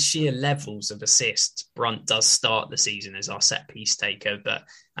because of his sheer levels of assists, Brunt does start the season as our set-piece taker. But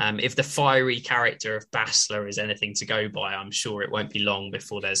if the fiery character of Basler is anything to go by, I'm sure it won't be long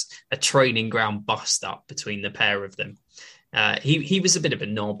before there's a training ground bust-up between the pair of them. He was a bit of a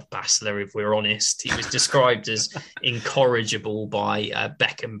knob, Basler, if we're honest. He was described as incorrigible by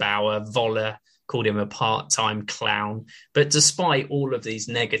Beckenbauer. Voller called him a part-time clown. But despite all of these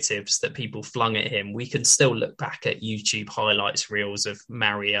negatives that people flung at him, we can still look back at YouTube highlights reels of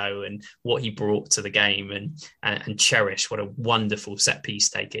Mario and what he brought to the game and cherish what a wonderful set-piece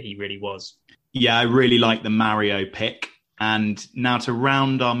taker he really was. Yeah, I really like the Mario pick. And now to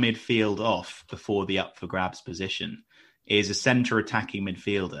round our midfield off before the up-for-grabs position is a centre-attacking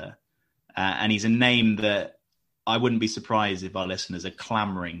midfielder. And he's a name that I wouldn't be surprised if our listeners are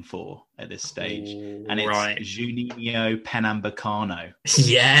clamouring for at this stage. And it's right. Juninho Pernambucano.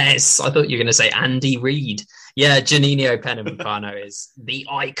 Yes, I thought you were going to say Andy Reid. Yeah, Juninho Pernambucano is the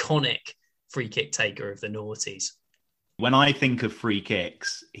iconic free kick taker of the noughties. When I think of free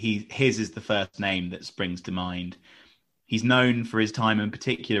kicks, his is the first name that springs to mind. He's known for his time in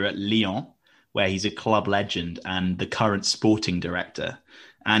particular at Lyon, where he's a club legend and the current sporting director.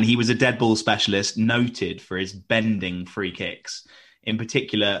 And he was a dead ball specialist noted for his bending free kicks, in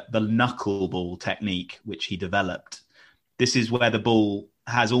particular the knuckleball technique, which he developed. This is where the ball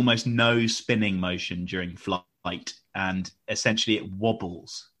has almost no spinning motion during flight, and essentially it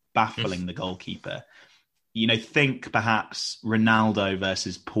wobbles, baffling the goalkeeper. You know, think perhaps Ronaldo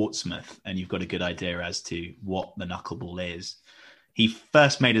versus Portsmouth, and you've got a good idea as to what the knuckleball is. He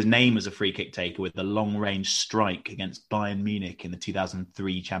first made his name as a free kick taker with a long-range strike against Bayern Munich in the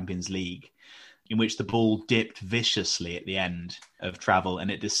 2003 Champions League, in which the ball dipped viciously at the end of travel and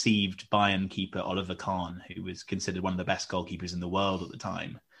it deceived Bayern keeper Oliver Kahn, who was considered one of the best goalkeepers in the world at the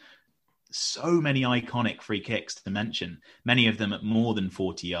time. So many iconic free kicks to mention, many of them at more than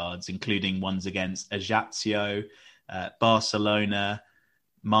 40 yards, including ones against Ajaccio, Barcelona,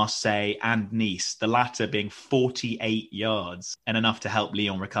 Marseille and Nice, the latter being 48 yards and enough to help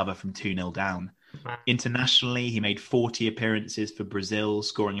Lyon recover from 2-0 down. Wow. Internationally, he made 40 appearances for Brazil,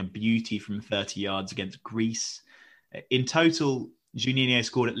 scoring a beauty from 30 yards against Greece. In total, Juninho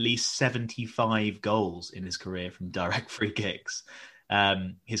scored at least 75 goals in his career from direct free kicks.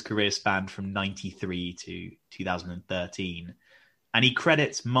 His career spanned from 93 to 2013. And he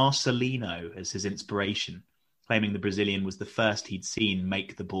credits Marcelino as his inspiration, claiming the Brazilian was the first he'd seen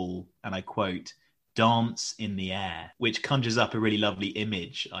make the ball, and I quote, dance in the air, which conjures up a really lovely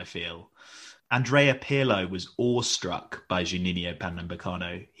image, I feel. Andrea Pirlo was awestruck by Juninho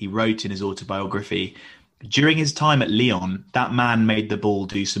Pernambucano. He wrote in his autobiography, during his time at Lyon, that man made the ball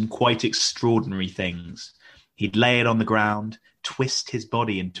do some quite extraordinary things. He'd lay it on the ground, twist his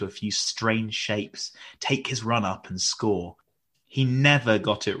body into a few strange shapes, take his run up and score. He never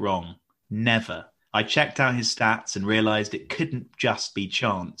got it wrong. Never. I checked out his stats and realised it couldn't just be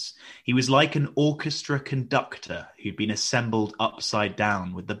chance. He was like an orchestra conductor who'd been assembled upside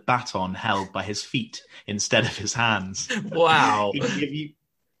down with the baton held by his feet instead of his hands. Wow.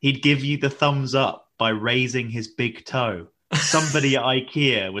 He'd give you the thumbs up by raising his big toe. Somebody at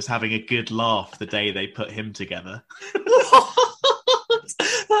IKEA was having a good laugh the day they put him together. What?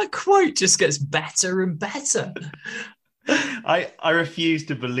 That quote just gets better and better. I refuse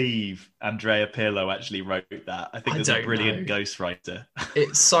to believe Andrea Pirlo actually wrote that. I think it's a brilliant ghostwriter.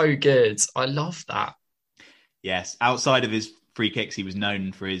 It's so good. I love that. Yes. Outside of his free kicks, he was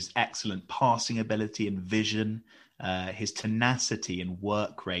known for his excellent passing ability and vision. His tenacity and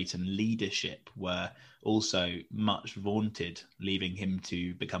work rate and leadership were also much vaunted, leaving him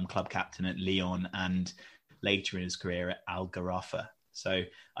to become club captain at Lyon and later in his career at Al Gharafa. So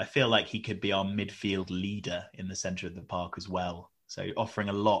I feel like he could be our midfield leader in the centre of the park as well. So offering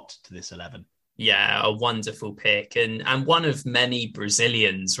a lot to this 11. Yeah, a wonderful pick. And one of many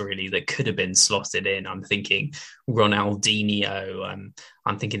Brazilians, really, that could have been slotted in. I'm thinking Ronaldinho.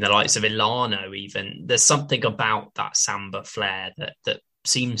 I'm thinking the likes of Ilano even. There's something about that samba flair that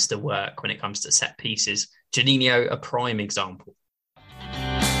seems to work when it comes to set pieces. Juninho, a prime example.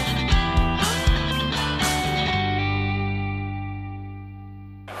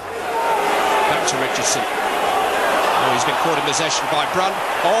 to Richardson. Oh, he's been caught in possession by Brunt.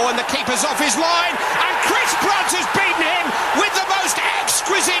 Oh, and the keeper's off his line. And Chris Brunt has beaten him with the most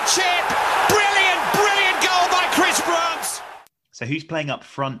exquisite chip. Brilliant goal by Chris Brunt. So who's playing up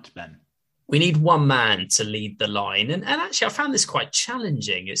front, Ben? We need one man to lead the line. And actually, I found this quite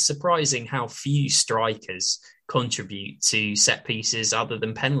challenging. It's surprising how few strikers contribute to set pieces other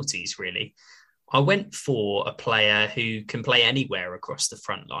than penalties, really. I went for a player who can play anywhere across the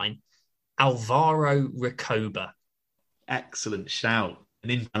front line, Alvaro Recoba. Excellent shout. An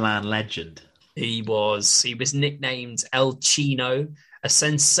Inter Milan legend. He was nicknamed El Chino, a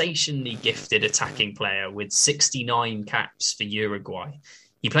sensationally gifted attacking player with 69 caps for Uruguay.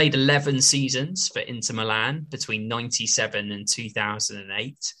 He played 11 seasons for Inter Milan between 97 and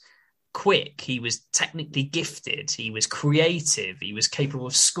 2008. Quick, he was technically gifted, he was creative, he was capable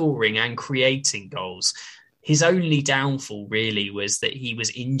of scoring and creating goals. His only downfall really was that he was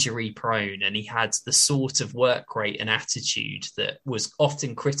injury prone and he had the sort of work rate and attitude that was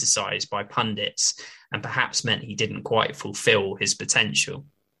often criticised by pundits and perhaps meant he didn't quite fulfil his potential.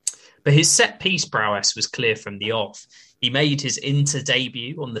 But his set-piece prowess was clear from the off. He made his Inter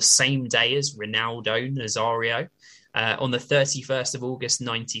debut on the same day as Ronaldo Nazario on the 31st of August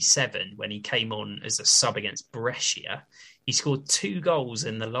 97 when he came on as a sub against Brescia. He scored 2 goals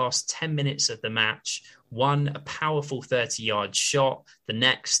in the last 10 minutes of the match, one a powerful 30-yard shot, the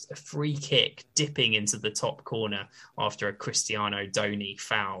next a free kick dipping into the top corner after a Cristiano Doni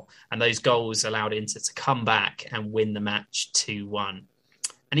foul. And those goals allowed Inter to come back and win the match 2-1.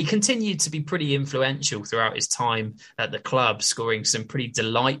 And he continued to be pretty influential throughout his time at the club, scoring some pretty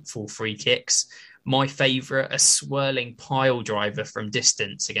delightful free kicks. My favourite, a swirling pile driver from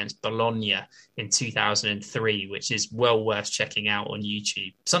distance against Bologna in 2003, which is well worth checking out on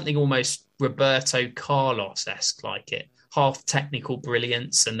YouTube. Something almost Roberto Carlos-esque like it. Half technical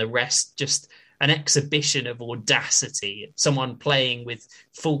brilliance and the rest just an exhibition of audacity. Someone playing with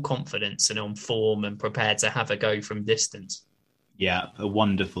full confidence and on form and prepared to have a go from distance. Yeah, a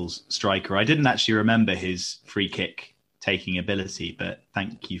wonderful striker. I didn't actually remember his free kick taking ability, but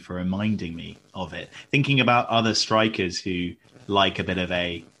thank you for reminding me of it. Thinking about other strikers who like a bit of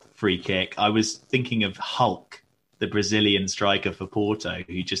a free kick, I was thinking of Hulk, the Brazilian striker for Porto,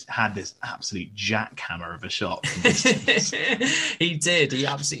 who just had this absolute jackhammer of a shot from distance. He did. He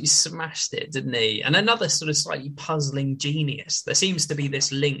absolutely smashed it, didn't he? And another sort of slightly puzzling genius. There seems to be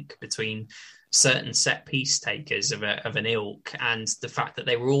this link between certain set piece takers of an ilk and the fact that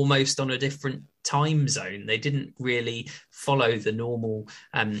they were almost on a different time zone. They didn't really follow the normal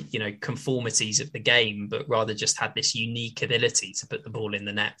conformities of the game, but rather just had this unique ability to put the ball in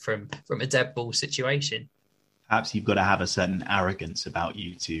the net from a dead ball situation. Perhaps you've got to have a certain arrogance about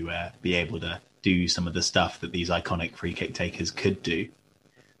you to be able to do some of the stuff that these iconic free kick takers could do.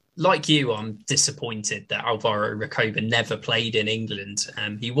 Like you, I'm disappointed that Alvaro Recoba never played in England.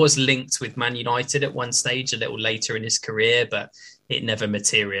 He was linked with Man United at one stage a little later in his career, but it never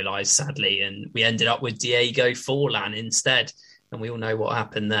materialised, sadly. And we ended up with Diego Forlan instead. And we all know what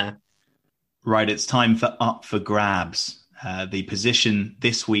happened there. Right, it's time for Up for Grabs. The position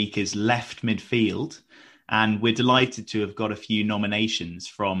this week is left midfield. And we're delighted to have got a few nominations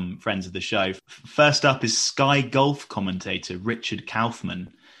from friends of the show. First up is Sky Golf commentator Richard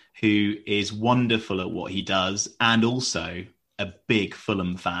Kaufman, who is wonderful at what he does and also a big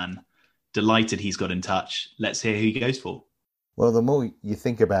Fulham fan. Delighted he's got in touch. Let's hear who he goes for. Well, the more you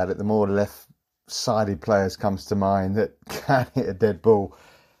think about it, the more left-sided players comes to mind that can hit a dead ball.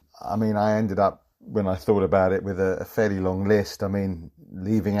 I mean, I ended up, when I thought about it, with a fairly long list. I mean,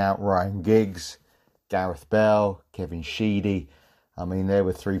 leaving out Ryan Giggs, Gareth Bell, Kevin Sheedy. I mean, there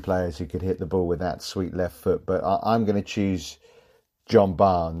were 3 players who could hit the ball with that sweet left foot. But I'm going to choose John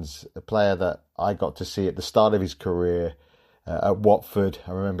Barnes, a player that I got to see at the start of his career at Watford.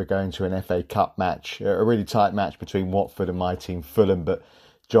 I remember going to an FA Cup match, a really tight match between Watford and my team, Fulham, but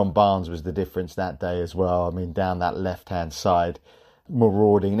John Barnes was the difference that day as well. I mean, down that left-hand side,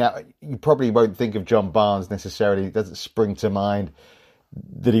 marauding. Now, you probably won't think of John Barnes necessarily. It doesn't spring to mind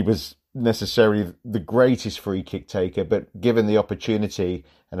that he was necessarily the greatest free kick taker, but given the opportunity,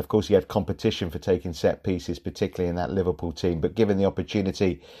 and of course he had competition for taking set pieces, particularly in that Liverpool team, but given the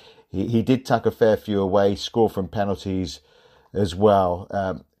opportunity, he did tuck a fair few away, score from penalties as well.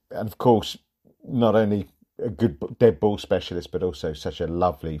 And of course, not only a good dead ball specialist, but also such a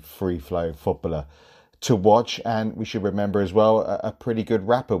lovely free-flowing footballer to watch. And we should remember as well, a pretty good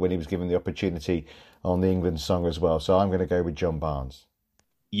rapper when he was given the opportunity on the England song as well. So I'm going to go with John Barnes.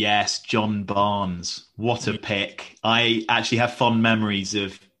 Yes, John Barnes. What a pick. I actually have fond memories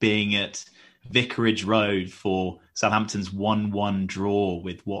of being at Vicarage Road for Southampton's 1-1 draw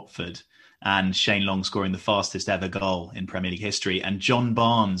with Watford, and Shane Long scoring the fastest ever goal in Premier League history. And John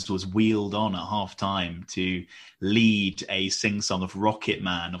Barnes was wheeled on at half-time to lead a sing-song of Rocket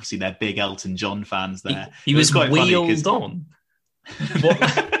Man. Obviously, they're big Elton John fans there. He was quite wheeled on?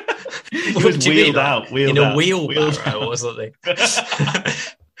 What? He was wheeled out. In a wheelbarrow or something.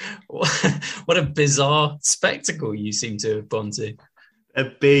 What a bizarre spectacle you seem to have gone to. A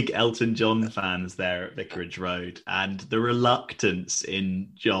big Elton John fans there at Vicarage Road, and the reluctance in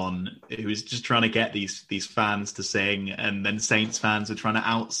John, who was just trying to get these fans to sing, and then Saints fans were trying to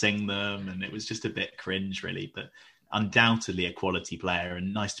out-sing them, and it was just a bit cringe, really, but undoubtedly a quality player,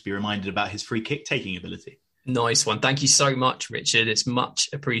 and nice to be reminded about his free kick-taking ability. Nice one. Thank you so much, Richard. It's much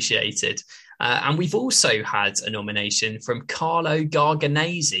appreciated. And we've also had a nomination from Carlo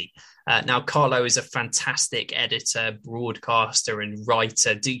Garganese. Now, Carlo is a fantastic editor, broadcaster and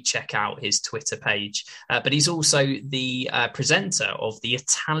writer. Do check out his Twitter page. But he's also the presenter of the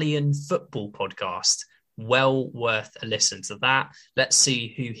Italian Football Podcast. Well worth a listen to that. Let's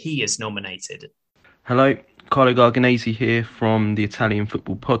see who he is nominated. Hello, Carlo Garganese here from the Italian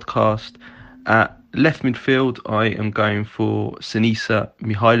Football Podcast. At left midfield, I am going for Sinisa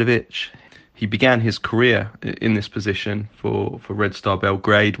Mihajlovic. He began his career in this position for Red Star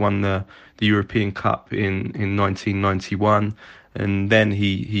Belgrade, won the European Cup in 1991, and then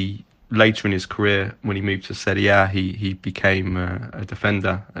he later in his career, when he moved to Serie A, he became a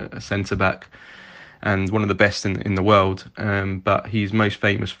defender, a centre-back, and one of the best in the world. But he's most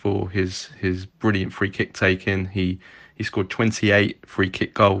famous for his brilliant free kick taking. He scored 28 free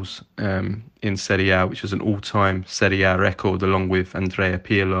kick goals in Serie A, which is an all-time Serie A record, along with Andrea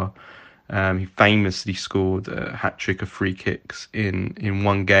Pirlo. He famously scored a hat-trick of free kicks in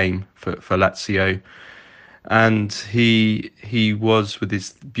one game for Lazio. And he was, with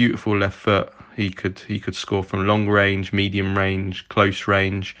his beautiful left foot, he could score from long range, medium range, close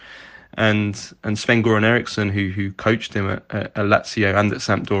range. And Sven-Göran Eriksson, who coached him at Lazio and at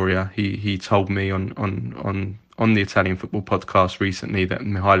Sampdoria, he told me on the Italian Football Podcast recently that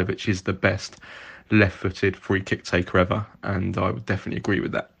Mihajlovic is the best left-footed free kick taker ever, and I would definitely agree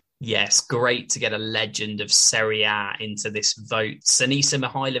with that. Yes, great to get a legend of Serie A into this vote. Sinisa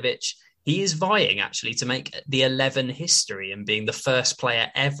Mihajlovic, he is vying actually to make the 11 history and being the first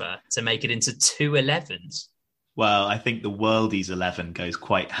player ever to make it into 2 11s. Well, I think the Worldies 11 goes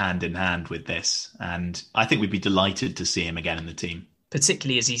quite hand in hand with this, and I think we'd be delighted to see him again in the team.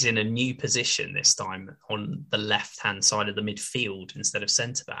 Particularly as he's in a new position this time on the left-hand side of the midfield instead of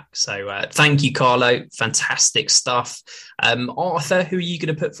centre-back. So thank you, Carlo. Fantastic stuff. Arthur, who are you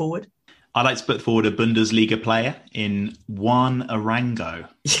going to put forward? I'd like to put forward a Bundesliga player in Juan Arango.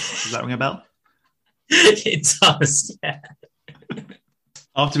 Does that ring a bell? It does, yeah.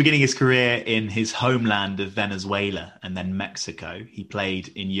 After beginning his career in his homeland of Venezuela and then Mexico, he played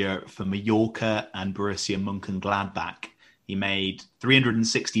in Europe for Mallorca and Borussia Mönchengladbach. He made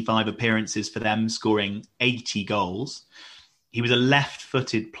 365 appearances for them, scoring 80 goals. He was a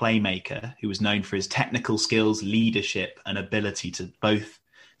left-footed playmaker who was known for his technical skills, leadership, and ability to both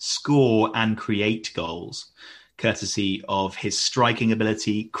score and create goals, courtesy of his striking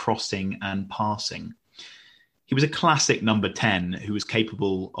ability, crossing, and passing. He was a classic number 10 who was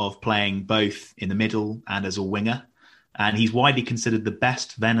capable of playing both in the middle and as a winger, and he's widely considered the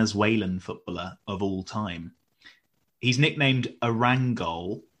best Venezuelan footballer of all time. He's nicknamed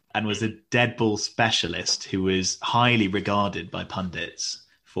Arangol and was a dead ball specialist who was highly regarded by pundits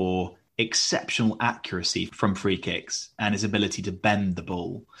for exceptional accuracy from free kicks and his ability to bend the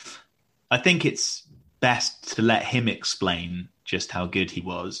ball. I think it's best to let him explain just how good he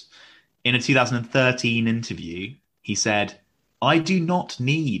was. In a 2013 interview, he said, "I do not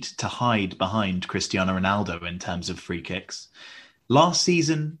need to hide behind Cristiano Ronaldo in terms of free kicks. Last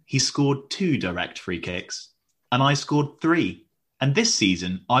season, he scored 2 direct free kicks. And I scored 3. And this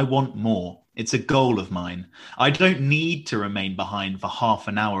season, I want more. It's a goal of mine. I don't need to remain behind for half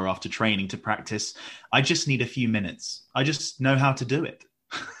an hour after training to practice. I just need a few minutes. I just know how to do it."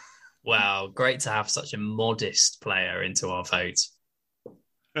 Wow, great to have such a modest player into our vote.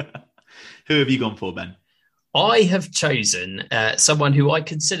 Who have you gone for, Ben? I have chosen someone who I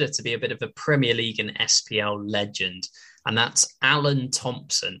consider to be a bit of a Premier League and SPL legend, and that's Alan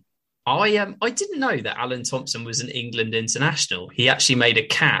Thompson. I didn't know that Alan Thompson was an England international. He actually made a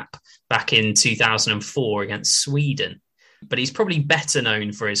cap back in 2004 against Sweden. But he's probably better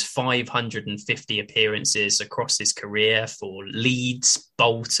known for his 550 appearances across his career for Leeds,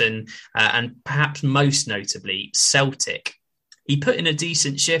 Bolton, and perhaps most notably Celtic. He put in a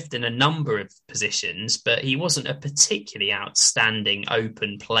decent shift in a number of positions, but he wasn't a particularly outstanding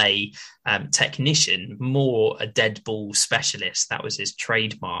open play technician, more a dead ball specialist. That was his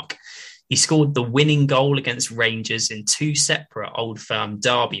trademark. He scored the winning goal against Rangers in 2 separate Old Firm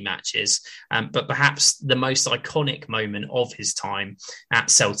derby matches, but perhaps the most iconic moment of his time at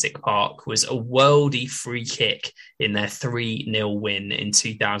Celtic Park was a worldy free kick in their 3-0 win in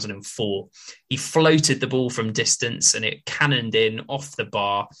 2004. He floated the ball from distance and it cannoned in off the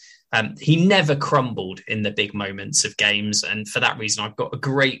bar. He never crumbled in the big moments of games, and for that reason, I've got a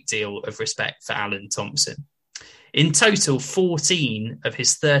great deal of respect for Alan Thompson. In total, 14 of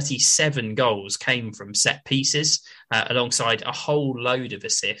his 37 goals came from set pieces, alongside a whole load of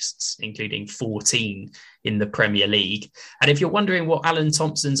assists, including 14 in the Premier League. And if you're wondering what Alan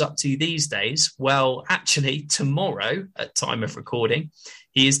Thompson's up to these days, well, actually, tomorrow, at time of recording,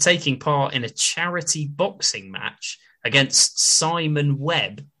 he is taking part in a charity boxing match against Simon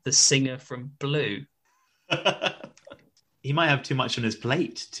Webb, the singer from Blue. He might have too much on his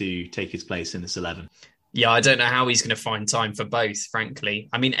plate to take his place in this 11. Yeah, I don't know how he's going to find time for both, frankly.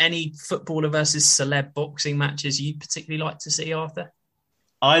 I mean, any footballer versus celeb boxing matches you'd particularly like to see, Arthur?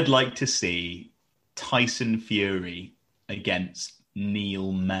 I'd like to see Tyson Fury against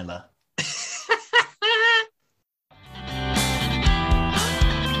Neil Mellor.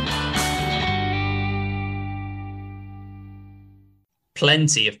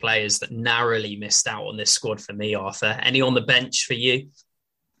 Plenty of players that narrowly missed out on this squad for me, Arthur. Any on the bench for you?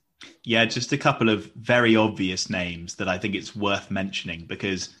 Yeah, just a couple of very obvious names that I think it's worth mentioning,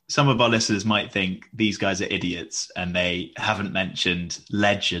 because some of our listeners might think these guys are idiots and they haven't mentioned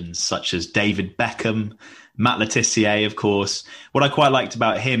legends such as David Beckham, Matt Le Tissier, of course. What I quite liked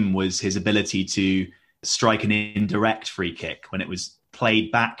about him was his ability to strike an indirect free kick. When it was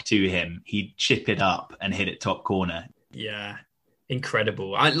played back to him, he'd chip it up and hit it top corner. Yeah.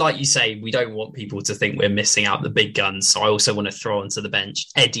 Incredible. Like you say, we don't want people to think we're missing out the big guns. So I also want to throw onto the bench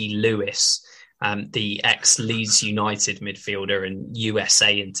Eddie Lewis, the ex-Leeds United midfielder and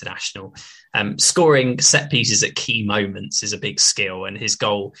USA international. Scoring set pieces at key moments is a big skill, and his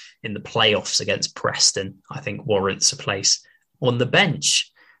goal in the playoffs against Preston, I think, warrants a place on the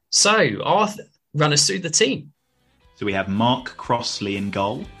bench. So, Arthur, run us through the team. So we have Mark Crossley in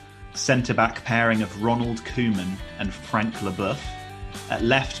goal, centre-back pairing of Ronald Koeman and Frank Leboeuf. At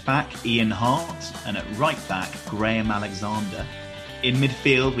left-back, Ian Hart, and at right-back, Graham Alexander. In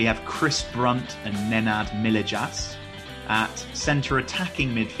midfield, we have Chris Brunt and Nenad Milijas. At centre-attacking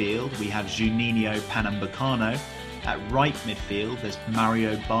midfield, we have Juninho Pernambucano. At right midfield, there's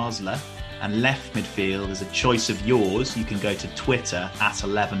Mario Basler. And left midfield is a choice of yours. You can go to Twitter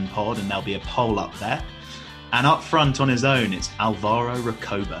 @11pod, and there'll be a poll up there. And up front on his own, it's Alvaro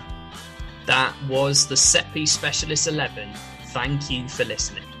Recoba. That was the Set Piece Specialist 11. Thank you for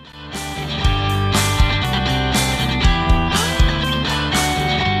listening.